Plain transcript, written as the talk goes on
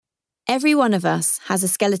Every one of us has a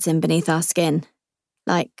skeleton beneath our skin.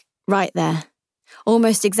 Like, right there.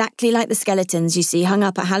 Almost exactly like the skeletons you see hung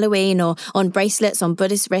up at Halloween or on bracelets on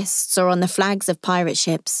Buddhist wrists or on the flags of pirate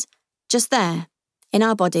ships. Just there, in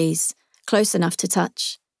our bodies, close enough to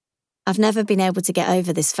touch. I've never been able to get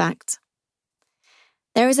over this fact.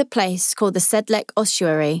 There is a place called the Sedlec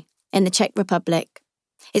Ossuary in the Czech Republic.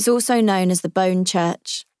 It's also known as the Bone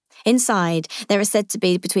Church. Inside, there are said to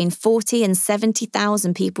be between 40 and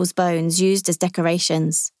 70,000 people's bones used as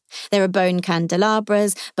decorations. There are bone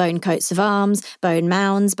candelabras, bone coats of arms, bone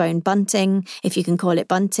mounds, bone bunting, if you can call it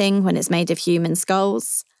bunting when it's made of human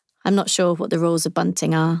skulls. I'm not sure what the rules of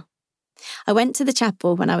bunting are. I went to the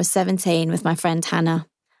chapel when I was 17 with my friend Hannah.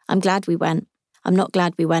 I'm glad we went. I'm not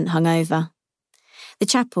glad we went hungover. The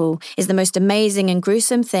chapel is the most amazing and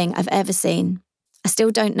gruesome thing I've ever seen. I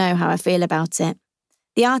still don't know how I feel about it.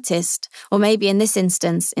 The artist, or maybe in this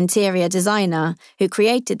instance, interior designer, who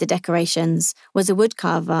created the decorations, was a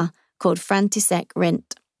woodcarver called František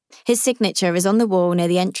Rint. His signature is on the wall near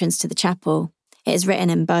the entrance to the chapel. It is written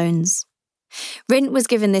in bones. Rint was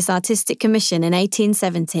given this artistic commission in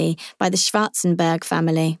 1870 by the Schwarzenberg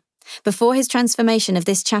family. Before his transformation of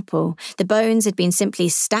this chapel, the bones had been simply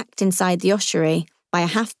stacked inside the ossuary by a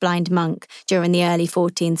half-blind monk during the early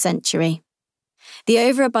 14th century. The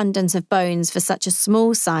overabundance of bones for such a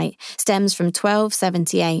small site stems from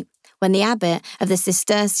 1278, when the abbot of the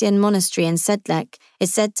Cistercian monastery in Sedlec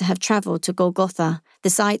is said to have travelled to Golgotha, the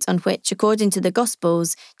site on which, according to the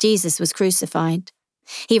Gospels, Jesus was crucified.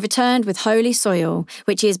 He returned with holy soil,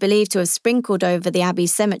 which he is believed to have sprinkled over the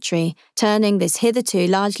abbey's cemetery, turning this hitherto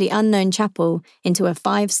largely unknown chapel into a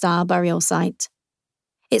 5-star burial site.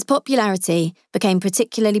 Its popularity became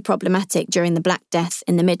particularly problematic during the Black Death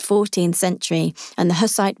in the mid-14th century and the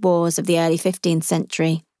Hussite Wars of the early 15th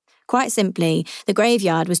century. Quite simply, the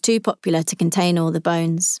graveyard was too popular to contain all the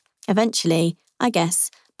bones. Eventually, I guess,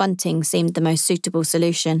 bunting seemed the most suitable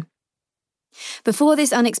solution. Before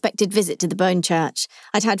this unexpected visit to the Bone Church,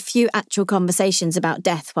 I'd had few actual conversations about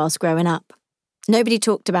death whilst growing up. Nobody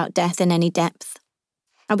talked about death in any depth.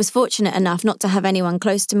 I was fortunate enough not to have anyone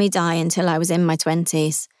close to me die until I was in my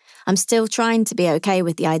 20s. I'm still trying to be okay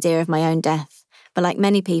with the idea of my own death, but like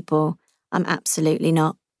many people, I'm absolutely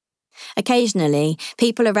not. Occasionally,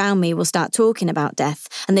 people around me will start talking about death,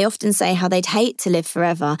 and they often say how they'd hate to live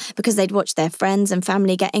forever because they'd watch their friends and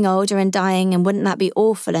family getting older and dying, and wouldn't that be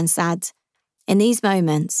awful and sad? In these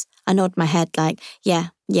moments, I nod my head like,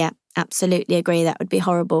 yeah, absolutely agree, that would be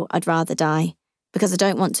horrible, I'd rather die. Because I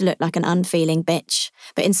don't want to look like an unfeeling bitch.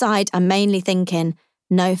 But inside, I'm mainly thinking,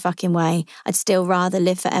 no fucking way, I'd still rather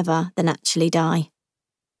live forever than actually die.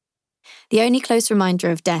 The only close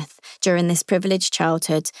reminder of death during this privileged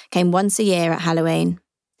childhood came once a year at Halloween.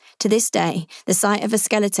 To this day, the sight of a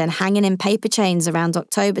skeleton hanging in paper chains around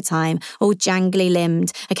October time, all jangly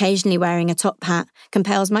limbed, occasionally wearing a top hat,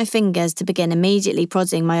 compels my fingers to begin immediately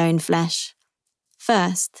prodding my own flesh.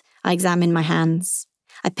 First, I examine my hands.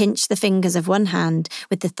 I pinch the fingers of one hand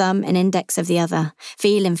with the thumb and index of the other,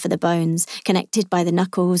 feeling for the bones, connected by the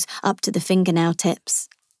knuckles up to the fingernail tips.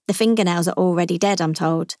 The fingernails are already dead, I'm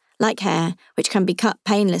told, like hair, which can be cut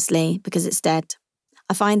painlessly because it's dead.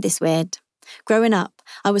 I find this weird. Growing up,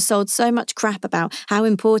 I was sold so much crap about how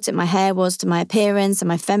important my hair was to my appearance and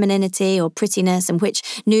my femininity or prettiness, and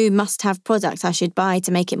which new must-have product I should buy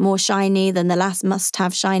to make it more shiny than the last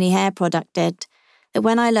must-have shiny hair product did. That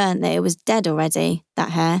when I learnt that it was dead already,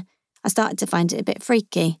 that hair, I started to find it a bit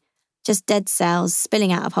freaky. Just dead cells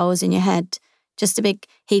spilling out of holes in your head. Just a big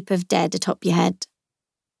heap of dead atop your head.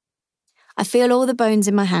 I feel all the bones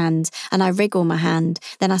in my hand, and I wriggle my hand.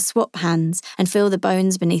 Then I swap hands and feel the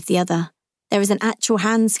bones beneath the other. There is an actual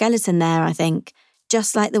hand skeleton there, I think.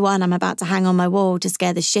 Just like the one I'm about to hang on my wall to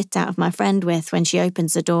scare the shit out of my friend with when she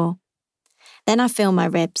opens the door. Then I feel my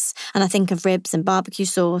ribs, and I think of ribs and barbecue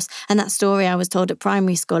sauce, and that story I was told at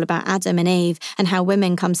primary school about Adam and Eve, and how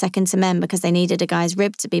women come second to men because they needed a guy's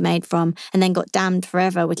rib to be made from, and then got damned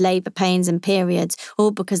forever with labour pains and periods,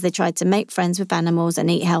 all because they tried to make friends with animals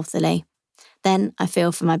and eat healthily. Then I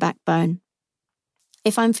feel for my backbone.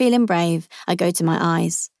 If I'm feeling brave, I go to my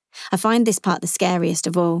eyes. I find this part the scariest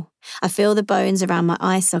of all. I feel the bones around my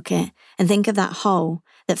eye socket, and think of that hole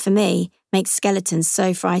that, for me, makes skeletons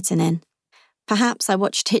so frightening. Perhaps I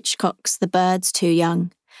watched Hitchcock's The Birds too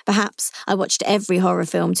young. Perhaps I watched every horror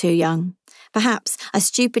film too young. Perhaps I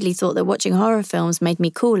stupidly thought that watching horror films made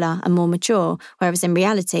me cooler and more mature, whereas in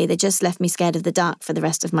reality they just left me scared of the dark for the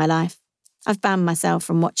rest of my life. I've banned myself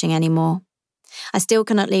from watching any more. I still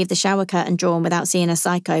cannot leave the shower curtain drawn without seeing a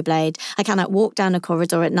psycho blade. I cannot walk down a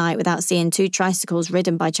corridor at night without seeing 2 tricycles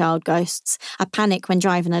ridden by child ghosts. I panic when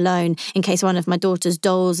driving alone in case one of my daughter's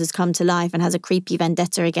dolls has come to life and has a creepy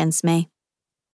vendetta against me.